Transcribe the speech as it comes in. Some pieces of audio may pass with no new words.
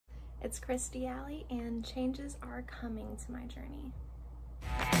It's ItsKristiiAly, and changes are coming to my journey.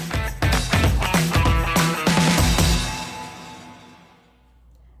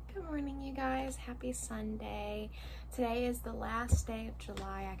 Good morning, you guys. Happy Sunday. Today is the last day of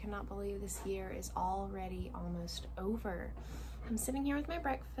July. I cannot believe this year is already almost over. I'm sitting here with my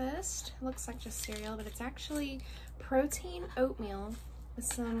breakfast. It looks like just cereal, but it's actually protein oatmeal with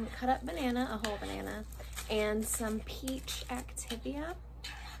some cut up banana, a whole banana, and some peach Activia.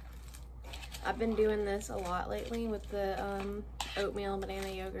 I've been doing this a lot lately with the oatmeal banana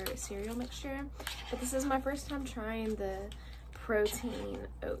yogurt cereal mixture, but this is my first time trying the protein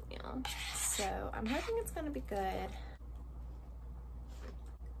oatmeal, so I'm hoping it's gonna be good.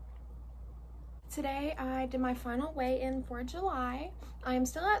 Today I did my final weigh-in for July. I am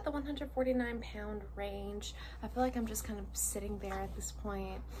still at the 149-pound range. I feel like I'm just kind of sitting there at this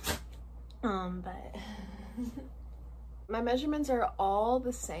point, but my measurements are all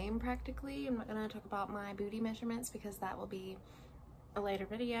the same practically. I'm not gonna talk about my booty measurements because that will be a later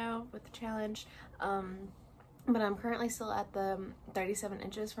video with the challenge. But I'm currently still at the 37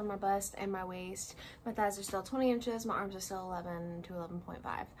 inches for my bust and my waist. My thighs are still 20 inches. My arms are still 11 to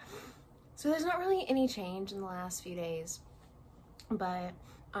 11.5. So there's not really any change in the last few days. But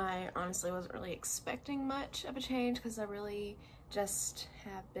I honestly wasn't really expecting much of a change because I really just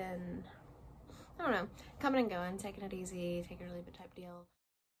have been, I don't know, coming and going, taking it easy, take it or leave it type deal.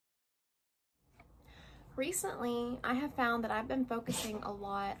 Recently, I have found that I've been focusing a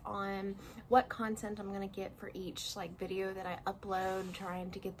lot on what content I'm going to get for each video that I upload,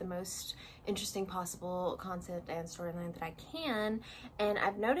 trying to get the most interesting possible content and storyline that I can. And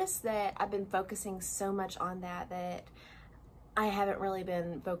I've noticed that I've been focusing so much on that I haven't really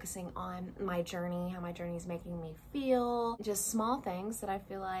been focusing on my journey, how my journey is making me feel, just small things that I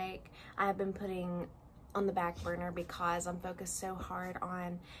feel like I've been putting on the back burner because I'm focused so hard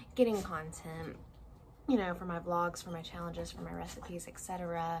on getting content, you know, for my vlogs, for my challenges, for my recipes,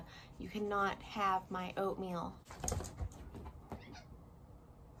 etc. You cannot have my oatmeal.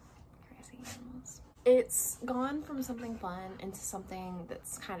 Crazy animals. It's gone from something fun into something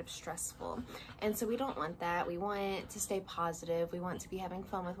that's kind of stressful, and so we don't want that. We want to stay positive. We want to be having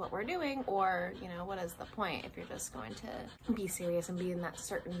fun with what we're doing, or, you know, what is the point if you're just going to be serious and be in that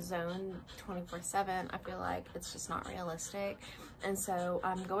certain zone 24/7? I feel like it's just not realistic, and so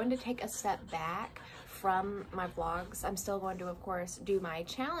I'm going to take a step back from my vlogs. I'm still going to, of course, do my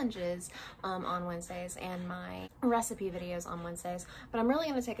challenges on Wednesdays and my recipe videos on Wednesdays, but I'm really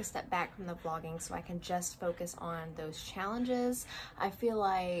going to take a step back from the vlogging so I can just focus on those challenges. I feel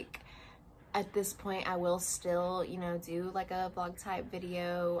like at this point I will still, you know, do like a vlog type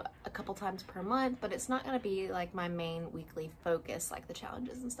video a couple times per month, but it's not going to be like my main weekly focus like the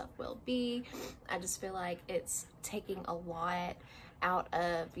challenges and stuff will be. I just feel like it's taking a lot out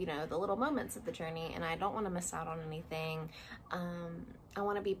of, you know, the little moments of the journey, and I don't want to miss out on anything. I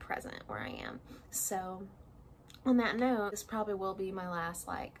want to be present where I am. So on that note, this probably will be my last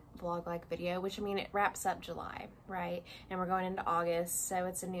vlog video, which, I mean, it wraps up July, right? And we're going into August, so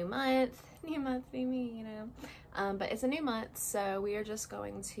it's a new month, new me, you know. But it's a new month, so we are just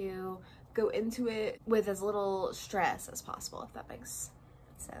going to go into it with as little stress as possible, if that makes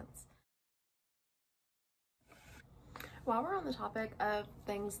sense. While we're on the topic of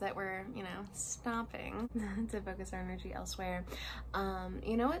things that we're, you know, stopping to focus our energy elsewhere,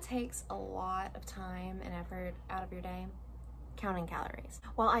 you know, it takes a lot of time and effort out of your day? Counting calories.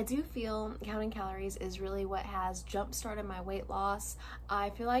 While I do feel counting calories is really what has jump-started my weight loss, I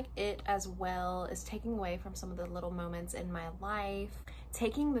feel like it as well is taking away from some of the little moments in my life.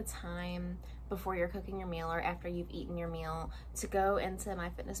 Taking the time before you're cooking your meal or after you've eaten your meal to go into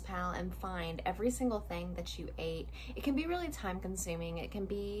MyFitnessPal and find every single thing that you ate. It can be really time consuming. It can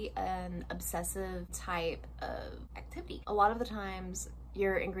be an obsessive type of activity. A lot of the times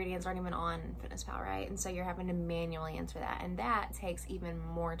your ingredients aren't even on FitnessPal, right? And so you're having to manually enter that, and that takes even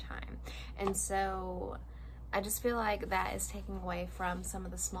more time. And so I just feel like that is taking away from some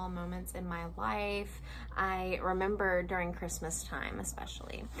of the small moments in my life. I remember during Christmas time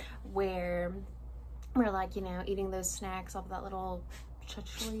especially, where we're like, you know, eating those snacks off that little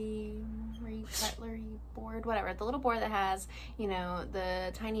cutlery board, whatever, the little board that has, you know,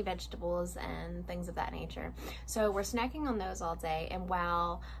 the tiny vegetables and things of that nature. So we're snacking on those all day, and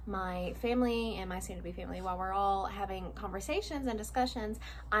while my family and my soon-to-be family, while we're all having conversations and discussions,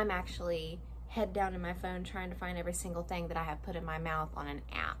 I'm actually head down in my phone trying to find every single thing that I have put in my mouth on an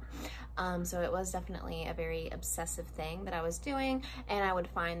app. So it was definitely a very obsessive thing that I was doing, and I would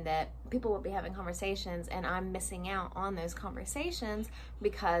find that people would be having conversations and I'm missing out on those conversations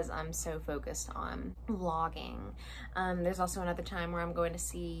because I'm so focused on vlogging. There's also another time where I'm going to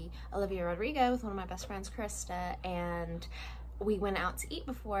see Olivia Rodrigo with one of my best friends, Krista, and we went out to eat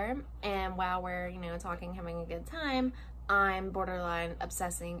before, and while we're, you know, talking, having a good time, I'm borderline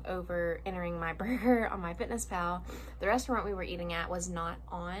obsessing over entering my burger on MyFitnessPal. The restaurant we were eating at was not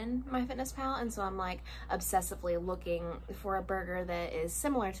on MyFitnessPal, and so I'm like obsessively looking for a burger that is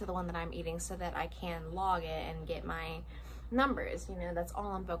similar to the one that I'm eating so that I can log it and get my numbers. You know, that's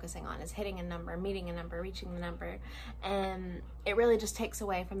all I'm focusing on, is hitting a number, meeting a number, reaching the number, and it really just takes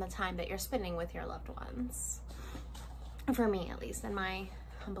away from the time that you're spending with your loved ones. For me, at least, in my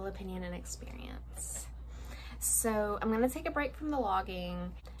humble opinion and experience. So I'm gonna take a break from the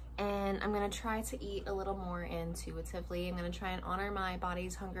logging, and I'm gonna try to eat a little more intuitively. I'm gonna try and honor my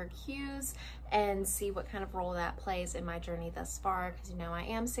body's hunger cues and see what kind of role that plays in my journey thus far, because, you know, I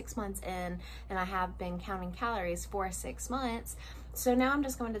am 6 months in and I have been counting calories for 6 months. So now I'm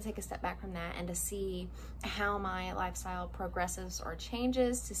just going to take a step back from that and to see how my lifestyle progresses or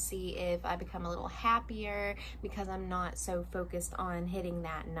changes, to see if I become a little happier because I'm not so focused on hitting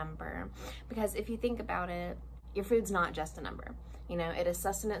that number. Because if you think about it, your food's not just a number. You know, it is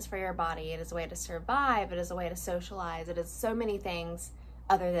sustenance for your body. It is a way to survive. It is a way to socialize. It is so many things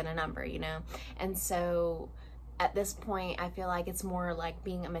other than a number, you know? And so at this point, I feel like it's more like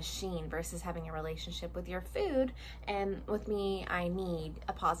being a machine versus having a relationship with your food. And with me, I need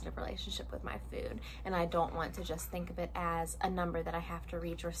a positive relationship with my food. And I don't want to just think of it as a number that I have to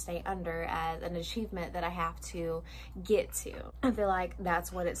reach or stay under, as an achievement that I have to get to. I feel like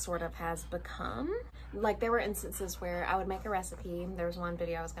that's what it sort of has become. Like, there were instances where I would make a recipe. There was one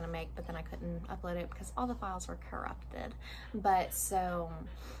video I was gonna make, but then I couldn't upload it because all the files were corrupted. But so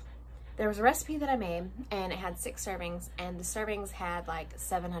there was a recipe that I made, and it had 6 servings, and the servings had like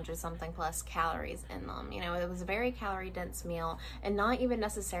 700 something plus calories in them. You know, it was a very calorie dense meal, and not even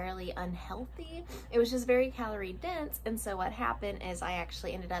necessarily unhealthy. It was just very calorie dense. And so what happened is I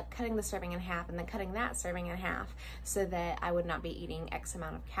actually ended up cutting the serving in half and then cutting that serving in half so that I would not be eating X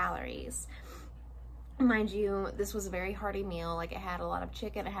amount of calories. Mind you, this was a very hearty meal. Like, it had a lot of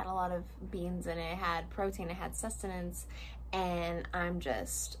chicken, it had a lot of beans in it, it had protein, it had sustenance, and I'm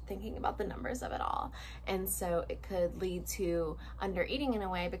just thinking about the numbers of it all. And so it could lead to under eating in a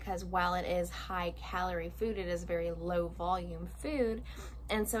way, because while it is high calorie food, it is very low volume food.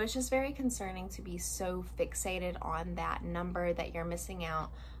 And so it's just very concerning to be so fixated on that number that you're missing out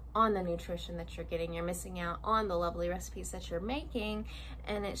on the nutrition that you're getting. You're missing out on the lovely recipes that you're making,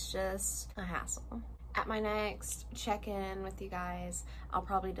 and it's just a hassle. At my next check-in with you guys, I'll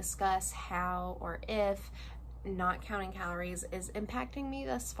probably discuss how or if not counting calories is impacting me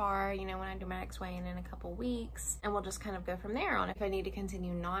thus far, you know, when I do my next weigh-in in a couple weeks, and we'll just kind of go from there on if I need to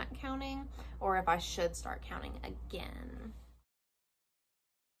continue not counting or if I should start counting again.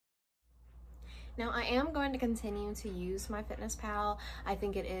 Now, I am going to continue to use MyFitnessPal. I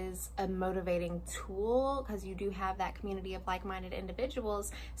think it is a motivating tool because you do have that community of like-minded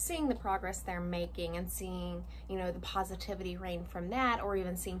individuals seeing the progress they're making and seeing, you know, the positivity reign from that, or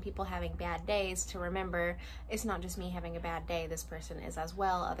even seeing people having bad days to remember it's not just me having a bad day, this person is as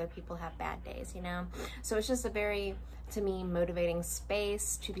well. Other people have bad days, you know? So it's just a very, to me, motivating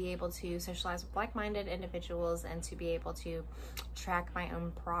space to be able to socialize with like-minded individuals and to be able to track my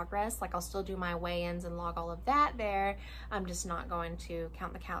own progress. Like, I'll still do my weigh-ins and log all of that there. I'm just not going to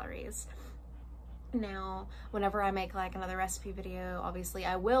count the calories. Now, whenever I make like another recipe video, obviously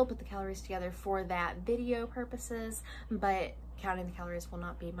I will put the calories together for that video purposes, but counting the calories will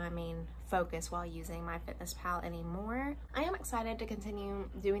not be my main focus while using MyFitnessPal anymore. I am excited to continue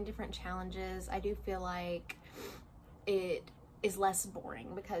doing different challenges. I do feel like it is less boring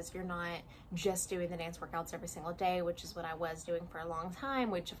because you're not just doing the dance workouts every single day, which is what I was doing for a long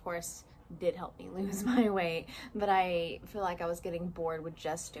time, which of course did help me lose my weight, but I feel like I was getting bored with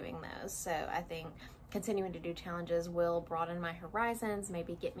just doing those. So I think continuing to do challenges will broaden my horizons,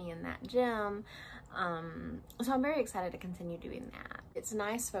 maybe get me in that gym. So I'm very excited to continue doing that. It's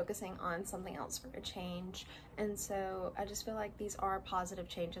nice focusing on something else for a change. And so I just feel like these are positive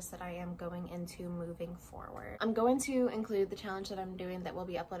changes that I am going into moving forward. I'm going to include the challenge that I'm doing that will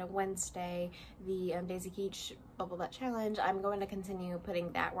be uploaded Wednesday, the Daisy Keech Bubble Butt Challenge. I'm going to continue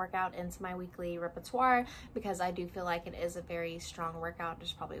putting that workout into my weekly repertoire because I do feel like it is a very strong workout.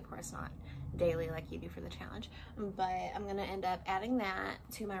 Just probably, of course, not daily like you do for the challenge, but I'm gonna end up adding that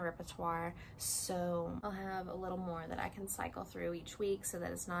to my repertoire, so I'll have a little more that I can cycle through each week so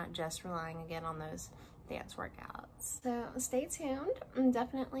that it's not just relying again on those dance workouts. So stay tuned and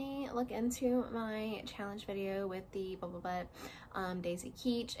definitely look into my challenge video with the bubble butt Daisy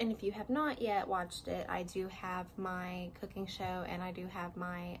Keech, and if you have not yet watched it, I do have my cooking show and I do have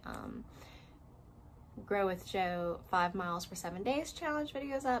my Grow with Joe 5 miles for 7 days challenge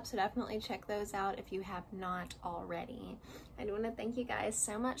videos up, so definitely check those out if you have not already. I do want to thank you guys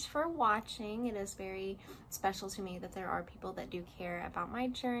so much for watching. It is very special to me that there are people that do care about my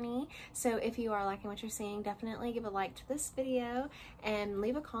journey, so if you are liking what you're seeing, definitely give a like to this video and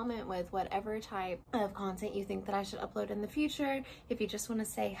leave a comment with whatever type of content you think that I should upload in the future. If you just want to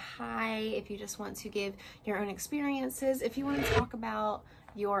say hi, if you just want to give your own experiences, if you want to talk about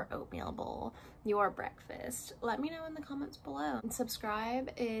your oatmeal bowl, your breakfast, let me know in the comments below. And subscribe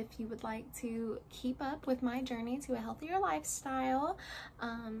if you would like to keep up with my journey to a healthier lifestyle.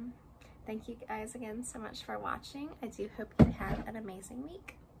 Thank you guys again so much for watching. I do hope you have an amazing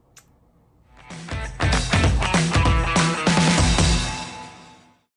week.